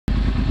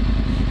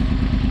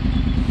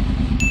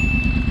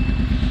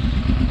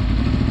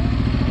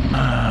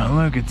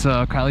Look, it's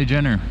Kylie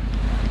Jenner.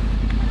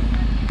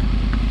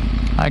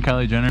 Hi,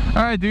 Kylie Jenner.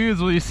 All right, dudes,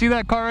 well, you see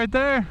that car right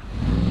there?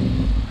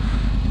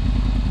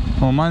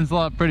 Well, mine's a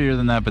lot prettier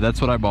than that, but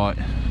that's what I bought.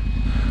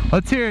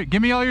 Let's hear it.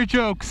 Give me all your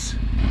jokes.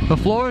 The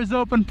floor is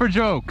open for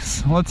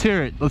jokes. Let's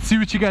hear it. Let's see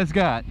what you guys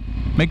got.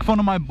 Make fun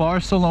of my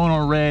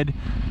Barcelona red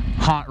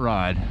hot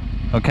rod.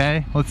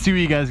 Okay? Let's see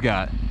what you guys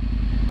got.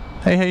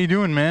 Hey, how you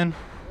doing, man?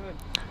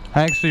 Good.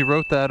 I actually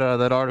wrote that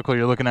that article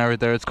you're looking at right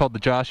there. It's called The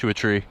Joshua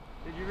Tree.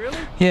 Did you really?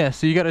 Yeah,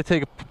 so you gotta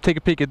take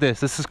a peek at this.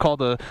 This is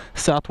called a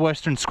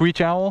southwestern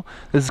screech owl.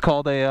 This is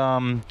called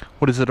a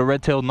what is it, a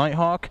red-tailed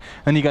nighthawk.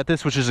 And you got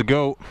this, which is a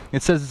goat.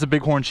 It says it's a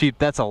bighorn sheep.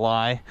 That's a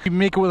lie. You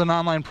make it with an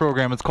online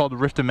program. It's called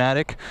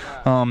Riftomatic.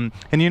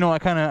 And you know, I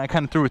kind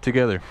of threw it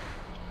together.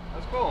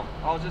 That's cool.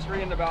 I was just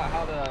reading about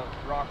how the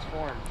rocks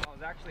form. I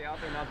was actually out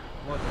there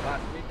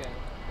last weekend.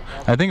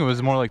 I think it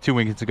was more like 2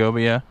 weekends ago, but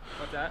yeah.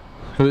 What's that?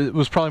 It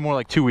was probably more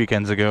like 2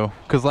 weekends ago,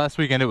 because last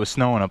weekend it was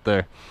snowing up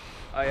there.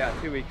 Oh yeah,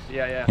 2 weeks.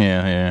 Yeah.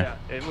 Yeah.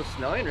 It was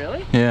snowing,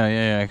 really?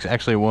 Yeah.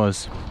 Actually, it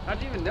was.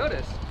 How'd you even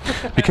notice?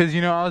 Because,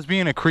 you know, I was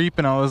being a creep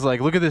and I was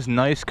like, look at this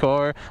nice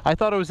car. I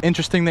thought it was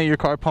interesting that your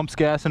car pumps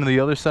gas into the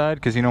other side,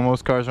 because, you know,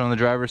 most cars are on the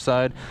driver's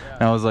side. Yeah.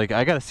 And I was like,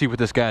 I gotta see what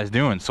this guy's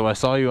doing. So I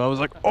saw you, I was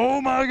like, oh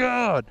my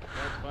god!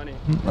 That's funny.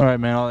 All right,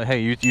 man.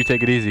 Hey, you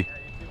take it easy. Yeah,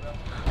 you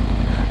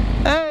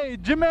too, bro. Hey,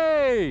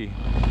 Jimmy!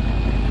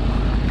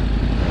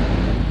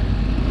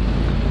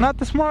 Not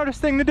the smartest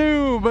thing to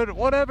do, but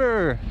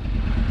whatever.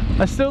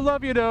 I still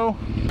love you though.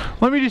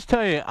 Let me just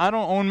tell you, I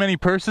don't own many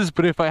purses,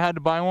 but if I had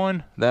to buy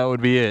one, that would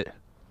be it.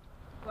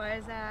 Why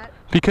is that?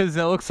 Because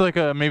it looks like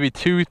a maybe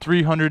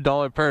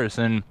 $200-300 purse,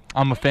 and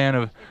I'm a fan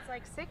of. It's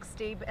like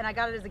 60, and I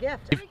got it as a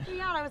gift. It freaked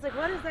me out. I was like,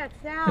 what is that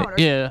sound? Or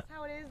Yeah. Is this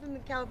how it is in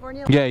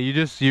California? Yeah,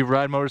 you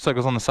ride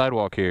motorcycles on the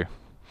sidewalk here.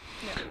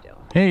 No, you don't.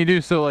 Yeah, you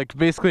do. So like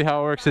basically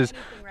how it works is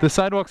the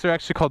sidewalks are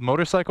actually called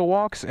motorcycle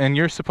walks, and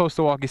you're supposed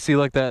to walk. You see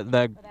like that.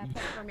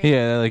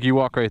 Yeah, like you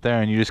walk right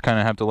there, and you just kind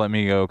of have to let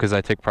me go because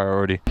I take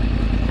priority.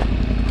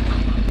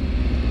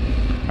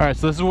 All right,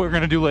 so this is what we're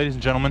gonna do, ladies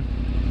and gentlemen.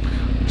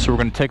 So we're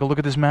gonna take a look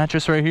at this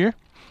mattress right here.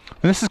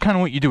 And this is kind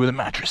of what you do with a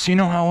mattress. You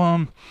know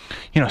how,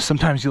 you know,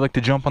 sometimes you like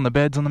to jump on the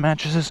beds on the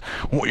mattresses?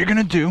 Well, what you're going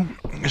to do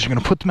is you're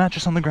going to put the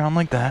mattress on the ground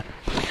like that.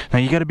 Now,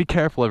 you got to be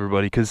careful,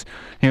 everybody, because,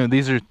 you know,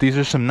 these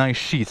are some nice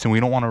sheets, and we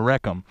don't want to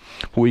wreck them.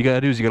 But what you got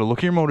to do is you got to look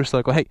at your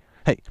motorcycle. Hey,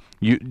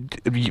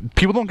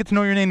 people don't get to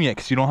know your name yet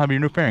because you don't have your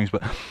new fairings,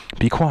 but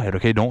be quiet,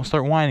 okay? Don't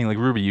start whining like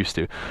Ruby used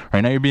to. All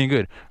right, now you're being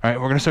good. All right,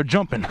 we're going to start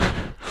jumping.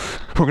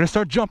 We're going to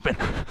start jumping.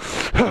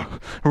 We're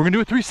going to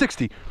do a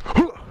 360.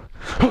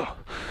 All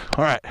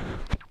right.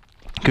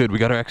 Good, we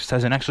got our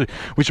exercise, and actually,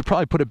 we should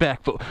probably put it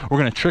back, but we're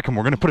gonna trick them.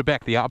 We're gonna put it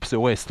back the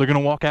opposite way. So they're gonna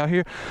walk out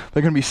here,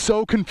 they're gonna be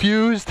so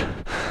confused,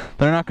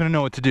 they're not gonna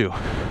know what to do.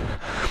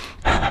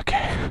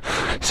 Okay,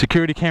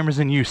 security cameras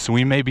in use, so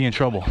we may be in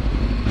trouble.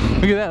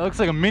 Look at that, it looks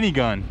like a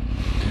minigun.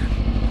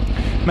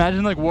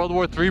 Imagine like World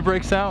War III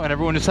breaks out, and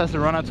everyone just has to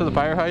run out to the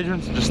fire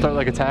hydrants and just start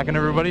like attacking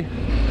everybody.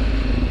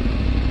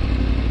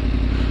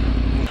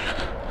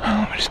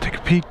 Let me just take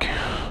a peek.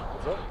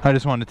 I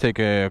just wanted to take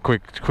a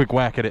quick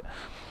whack at it.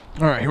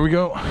 All right, here we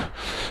go. Alright,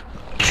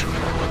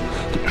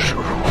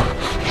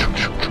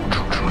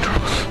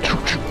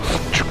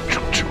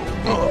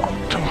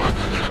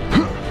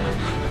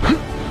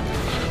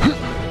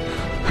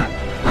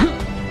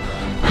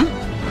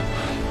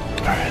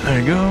 there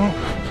you go.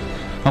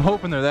 I'm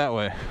hoping they're that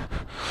way.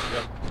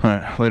 Yep.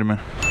 Alright, later, man.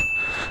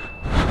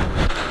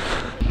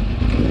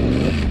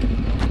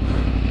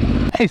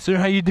 Hey, sir,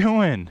 how you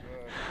doing?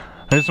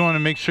 I just want to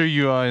make sure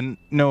you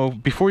know,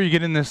 before you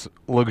get in this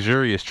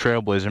luxurious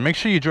Trailblazer, make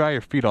sure you dry your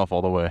feet off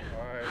all the way.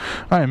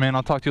 Alright, man,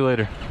 I'll talk to you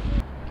later.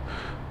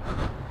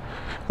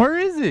 Where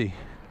is he?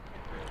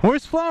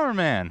 Where's Flower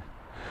Man?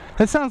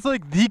 That sounds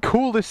like the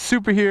coolest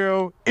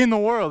superhero in the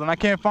world, and I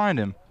can't find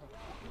him.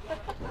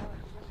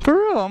 For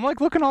real, I'm like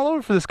looking all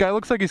over for this guy.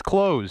 Looks like he's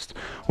closed.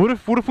 What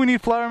if we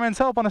need Flower Man's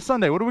help on a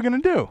Sunday? What are we gonna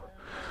do?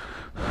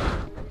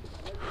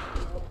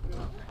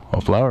 Oh,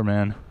 Flower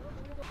Man.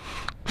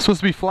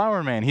 Supposed to be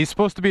Flower Man. He's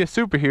supposed to be a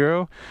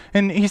superhero,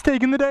 and he's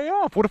taking the day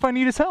off. What if I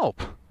need his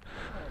help?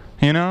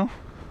 You know?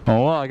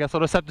 Oh well, I guess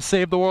I'll just have to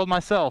save the world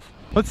myself.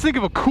 Let's think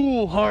of a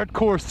cool,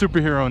 hardcore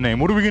superhero name.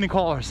 What are we gonna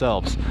call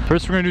ourselves?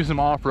 First we're gonna do some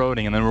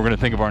off-roading, and then we're gonna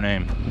think of our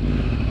name.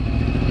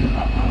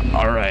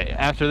 Alright,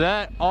 after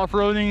that,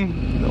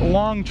 off-roading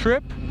long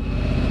trip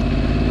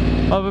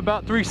of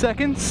about 3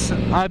 seconds,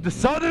 I've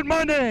decided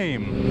my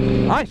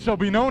name. I shall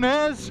be known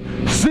as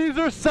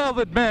Caesar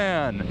Salad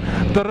Man.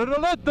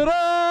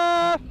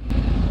 Da-da-da-da-da-da!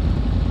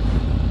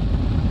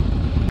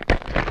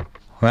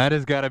 That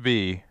has got to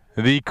be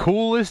the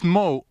coolest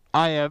moat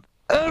I have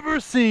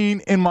ever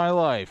seen in my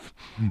life.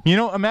 You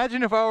know,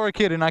 imagine if I were a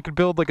kid and I could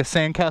build like a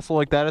sandcastle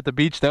like that at the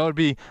beach. That would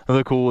be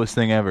the coolest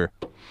thing ever.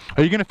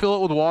 Are you going to fill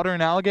it with water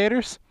and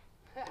alligators?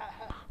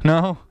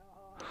 No?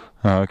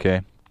 Oh,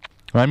 okay.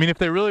 I mean, if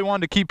they really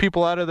wanted to keep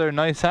people out of their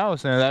nice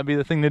house, that'd be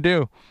the thing to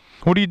do.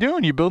 What are you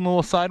doing? You building a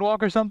little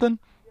sidewalk or something?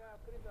 Yeah,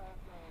 putting the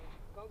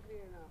concrete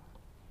in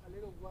a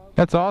little well.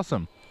 That's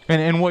awesome.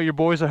 And what, your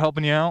boys are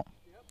helping you out?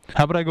 Yeah.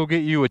 How about I go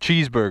get you a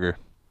cheeseburger?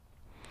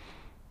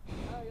 Oh,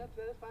 yeah,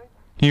 that's fine.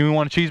 You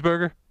want a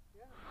cheeseburger?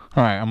 Yeah.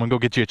 Alright, I'm gonna go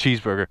get you a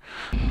cheeseburger.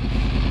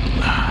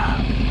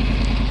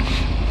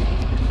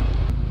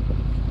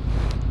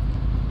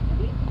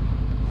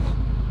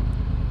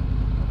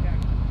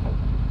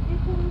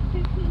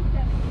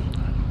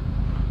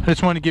 I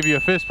just wanted to give you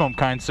a fist bump,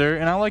 kind sir,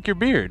 and I like your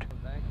beard.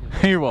 Thank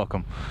you. You're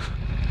welcome.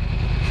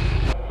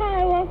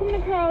 Hi, welcome to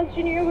Carl's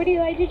Jr. Would you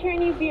like to try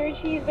any beer,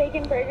 cheese,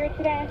 bacon burger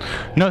today?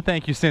 No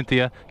thank you,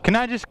 Cynthia. Can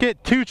I just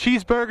get 2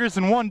 cheeseburgers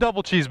and 1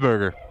 double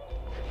cheeseburger?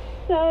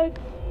 So,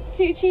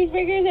 2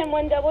 cheeseburgers and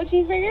 1 double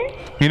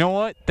cheeseburger? You know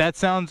what? That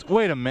sounds...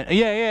 Wait a minute.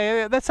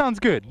 Yeah. That sounds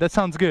good. That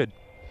sounds good.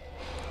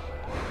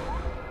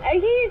 I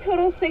give you a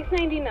total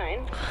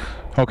 $6.99.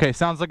 Okay,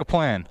 sounds like a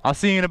plan. I'll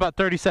see you in about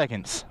 30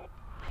 seconds.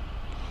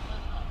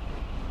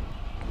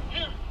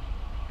 Here,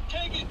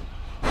 take it.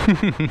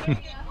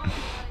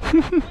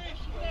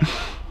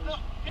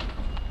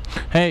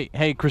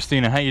 Hey,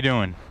 Christina, how you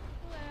doing?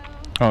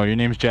 Hello. Oh, your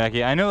name's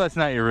Jackie. I know that's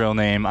not your real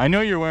name. I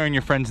know you're wearing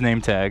your friend's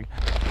name tag.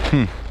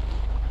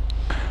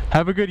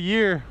 Have a good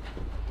year.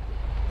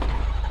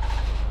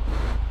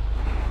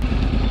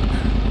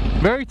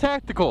 Very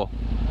tactical.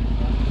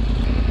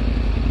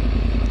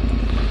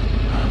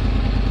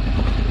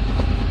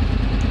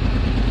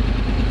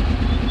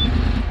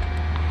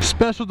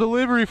 Special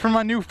delivery from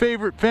my new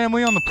favorite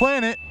family on the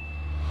planet.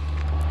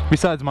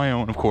 Besides my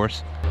own, of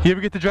course. You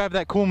ever get to drive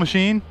that cool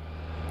machine?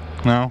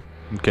 No?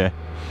 Okay.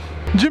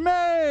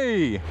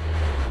 Jimmy!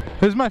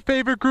 This is my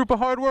favorite group of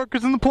hard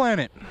workers on the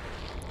planet.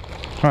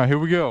 Alright, here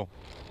we go.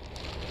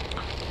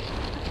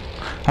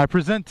 I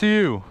present to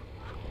you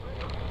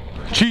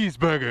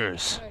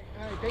cheeseburgers. All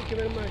right, thank you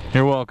very much.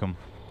 You're welcome.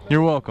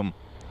 You're welcome.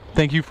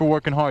 Thank you for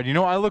working hard. You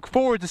know, I look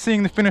forward to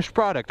seeing the finished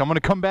product. I'm going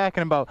to come back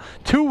in about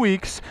 2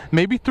 weeks,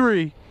 maybe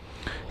 3,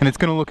 and it's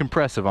going to look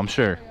impressive, I'm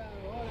sure.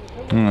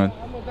 I'm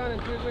done in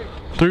 3 weeks.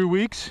 3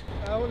 weeks?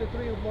 Only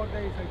 3 more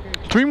days, I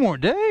think. 3 more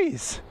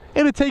days?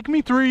 It'll take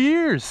me 3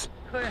 years.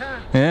 Yeah.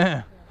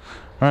 Yeah.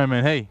 Alright,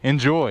 man. Hey,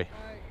 enjoy.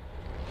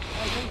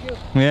 Thank you.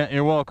 Yeah,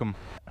 you're welcome.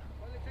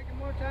 Only taking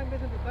more time in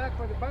the back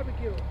for the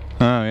barbecue.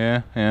 Oh,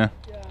 yeah. Yeah.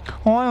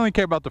 Well, I only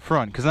care about the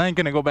front, because I ain't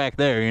going to go back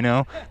there, you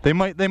know? They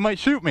might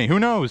shoot me. Who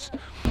knows?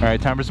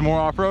 Alright, time for some more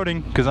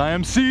off-roading, because I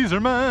am Caesar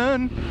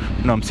Man.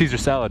 No, I'm Caesar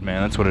Salad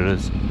Man. That's what it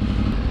is.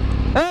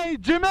 Hey,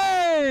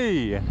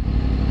 Jimmy!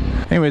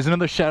 Anyways,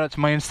 another shout out to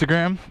my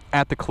Instagram,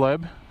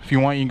 @thekleb. If you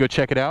want, you can go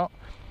check it out.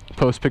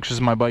 Post pictures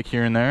of my bike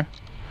here and there.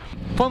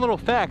 Fun little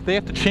fact, they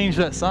have to change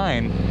that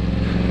sign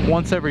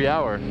once every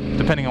hour,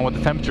 depending on what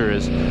the temperature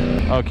is.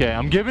 Okay,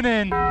 I'm giving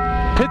in.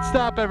 Pit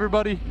stop,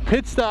 everybody.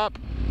 Pit stop.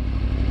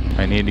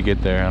 I need to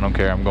get there. I don't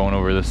care. I'm going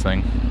over this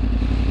thing.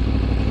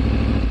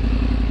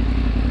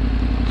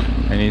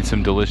 I need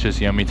some delicious,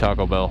 yummy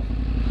Taco Bell.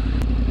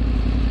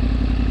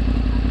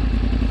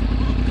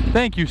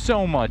 Thank you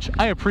so much.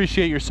 I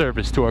appreciate your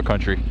service to our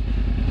country.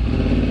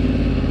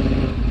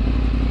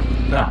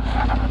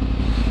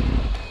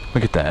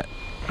 Look at that.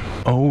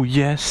 Oh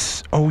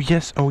yes, oh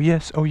yes, oh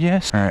yes, oh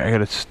yes. Alright, I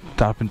gotta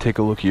stop and take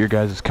a look at your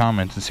guys'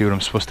 comments and see what I'm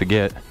supposed to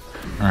get.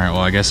 Alright,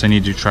 well I guess I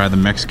need to try the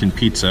Mexican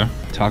pizza.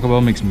 Taco Bell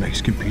makes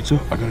Mexican pizza?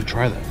 I gotta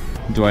try that.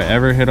 Do I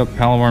ever hit up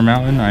Palomar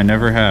Mountain? I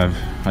never have.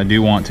 I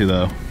do want to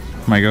though.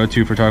 My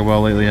go-to for Taco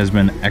Bell lately has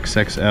been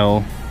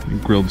XXL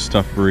grilled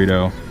stuffed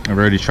burrito. I've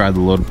already tried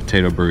the loaded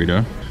potato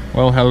burrito.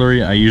 Well,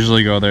 Hillary, I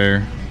usually go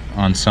there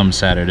on some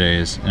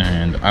Saturdays,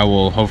 and I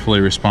will hopefully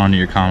respond to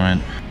your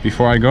comment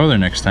before I go there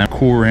next time.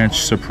 Cool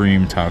Ranch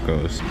Supreme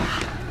Tacos.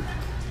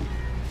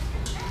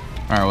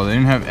 Alright, well they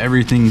didn't have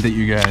everything that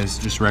you guys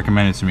just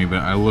recommended to me, but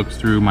I looked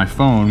through my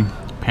phone,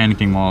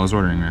 panicking while I was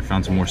ordering, and I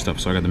found some more stuff.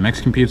 So I got the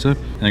Mexican pizza,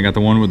 and I got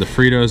the one with the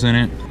Fritos in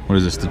it. What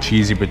is this, the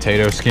cheesy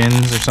potato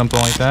skins or something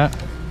like that?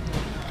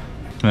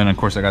 And then of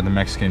course I got the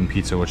Mexican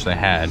pizza, which they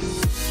had.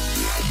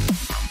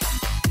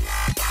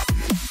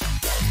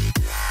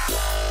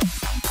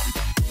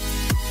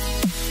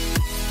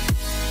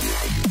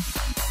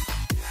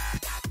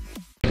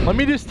 Let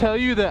me just tell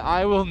you that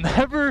I will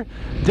never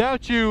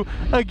doubt you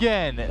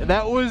again.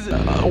 That was,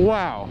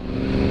 wow.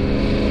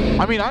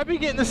 I mean, I've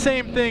been getting the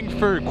same thing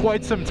for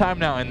quite some time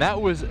now, and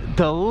that was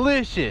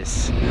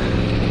delicious.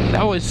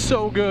 That was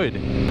so good.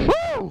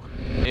 Woo!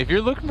 If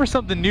you're looking for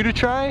something new to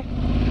try,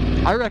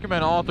 I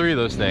recommend all 3 of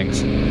those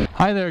things.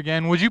 Hi there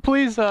again. Would you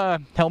please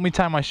help me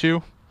tie my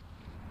shoe?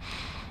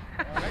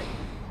 Alright.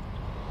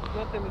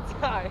 Nothing to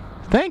tie.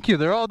 Thank you.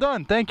 They're all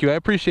done. Thank you. I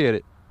appreciate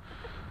it.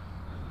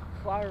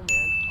 Flower man.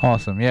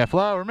 Awesome. Yeah,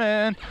 Flower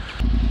Man.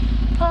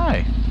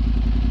 Hi.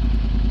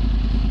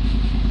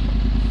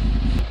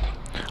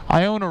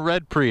 I own a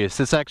red Prius.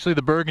 It's actually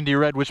the burgundy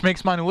red, which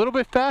makes mine a little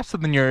bit faster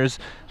than yours,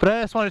 but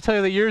I just want to tell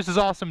you that yours is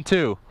awesome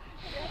too.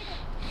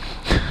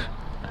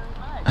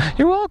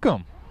 You're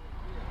welcome.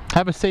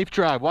 Have a safe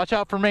drive. Watch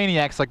out for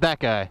maniacs like that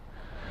guy.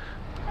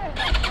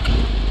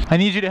 I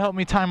need you to help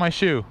me tie my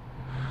shoe.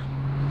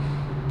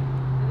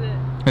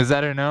 Is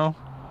that a no?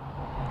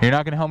 You're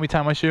not going to help me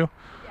tie my shoe?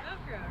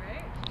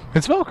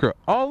 It's Velcro.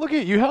 Oh, look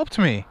at you helped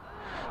me.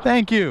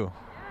 Thank you.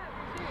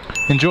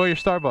 Enjoy your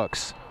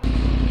Starbucks.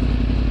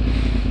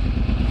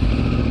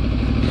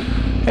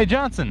 Hey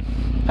Johnson,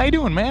 how you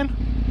doing, man?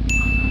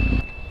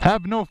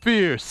 Have no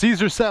fear,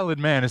 Caesar Salad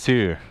Man is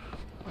here.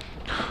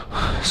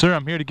 Sir,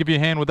 I'm here to give you a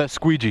hand with that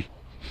squeegee.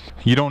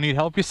 You don't need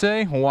help, you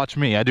say? Well, watch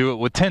me. I do it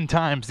with 10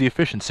 times the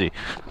efficiency.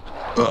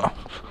 Ugh.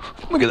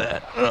 Look at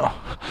that. Ugh.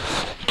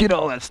 Get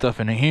all that stuff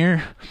into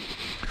here.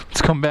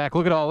 Let's come back.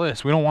 Look at all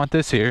this. We don't want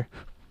this here.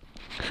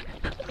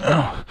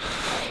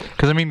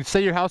 Because, I mean,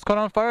 say your house caught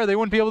on fire, they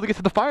wouldn't be able to get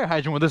to the fire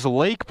hydrant with this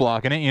lake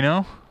blocking it, you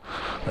know?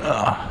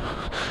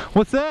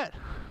 What's that?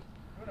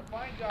 Doing a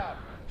fine job.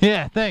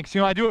 Yeah, thanks.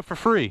 You know, I do it for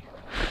free.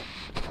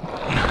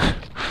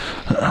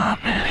 Oh,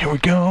 man, here we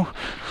go.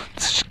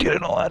 Let's just get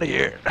it all out of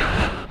here.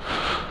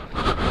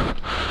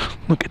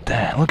 Look at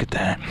that. Look at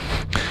that.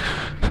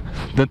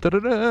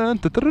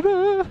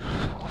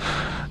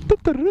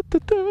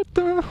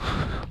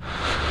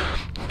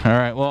 All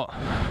right, well,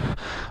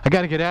 I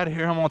got to get out of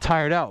here. I'm all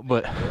tired out,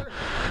 but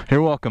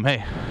you're welcome. Hey,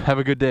 have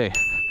a good day.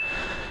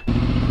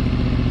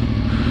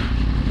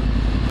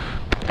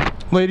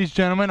 Ladies,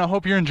 gentlemen, I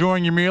hope you're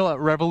enjoying your meal at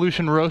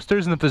Revolution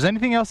Roasters, and if there's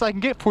anything else I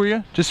can get for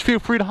you, just feel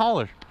free to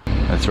holler.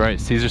 That's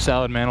right, Caesar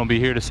Salad Man will be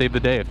here to save the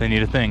day if they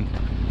need a thing.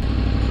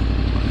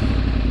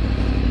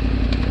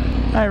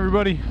 Hi,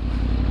 everybody.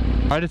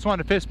 I just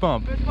wanted a fist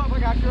bump. Fist bump, I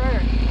got you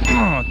right here.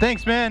 Oh,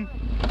 thanks, man.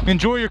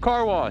 Enjoy your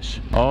car wash.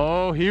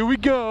 Oh, here we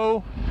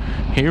go.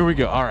 Here we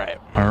go. All right.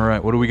 All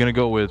right, what are we going to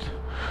go with?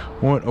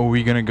 What are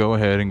we going to go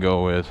ahead and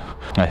go with?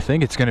 I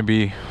think it's going to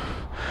be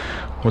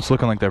what's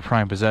looking like their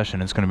prime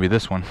possession. It's going to be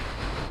this one.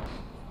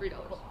 $3.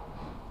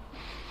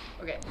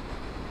 Okay.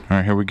 All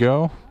right, here we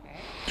go.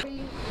 Okay.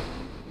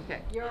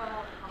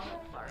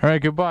 All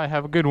right, goodbye.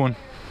 Have a good one.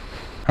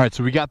 All right,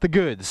 so we got the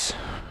goods.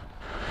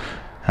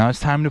 Now it's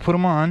time to put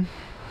them on.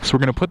 So we're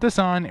going to put this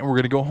on and we're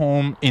going to go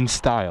home in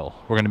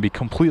style. We're going to be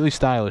completely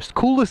stylish.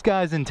 Coolest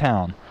guys in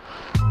town.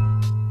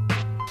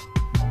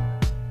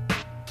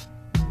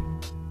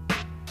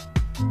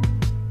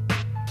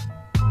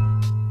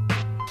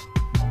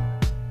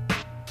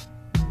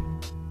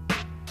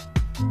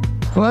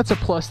 Well, that's a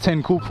plus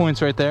 10 cool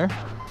points right there.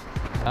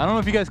 I don't know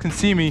if you guys can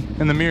see me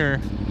in the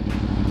mirror,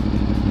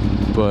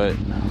 but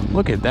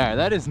look at that.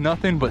 That is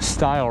nothing but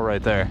style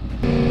right there.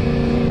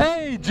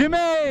 Hey,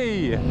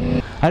 Jimmy!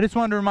 I just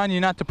wanted to remind you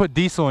not to put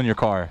diesel in your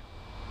car.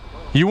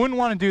 You wouldn't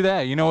want to do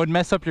that. You know, it'd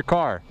mess up your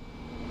car.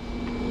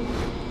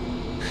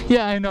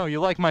 Yeah, I know.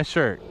 You like my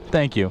shirt.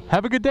 Thank you.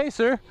 Have a good day,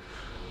 sir.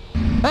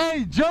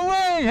 Hey,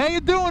 Joey! How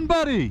you doing,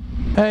 buddy?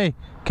 Hey,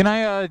 can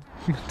I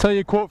tell you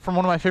a quote from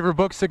one of my favorite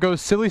books that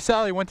goes, Silly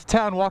Sally went to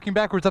town walking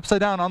backwards upside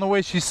down. On the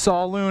way she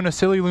saw a loon, a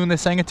silly loon that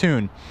sang a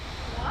tune.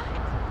 What?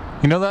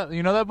 You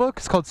know that book?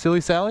 It's called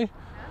Silly Sally?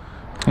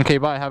 Yeah. Okay,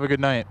 bye. Have a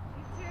good night.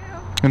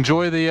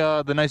 Enjoy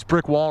the nice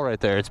brick wall right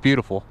there. It's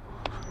beautiful.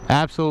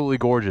 Absolutely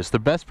gorgeous. The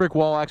best brick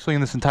wall actually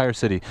in this entire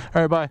city.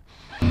 All right, bye.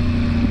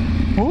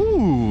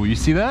 Ooh, you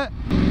see that?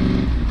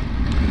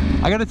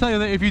 I gotta tell you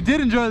that if you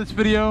did enjoy this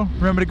video,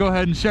 remember to go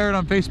ahead and share it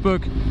on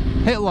Facebook,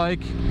 hit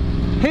like,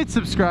 hit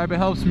subscribe. It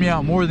helps me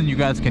out more than you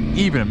guys can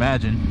even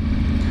imagine,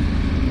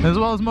 as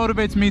well as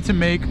motivates me to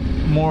make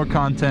more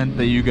content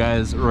that you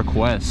guys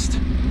request.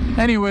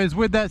 Anyways,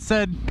 with that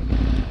said,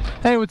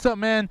 hey, what's up,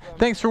 man?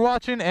 Thanks for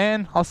watching,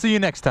 and I'll see you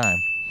next time.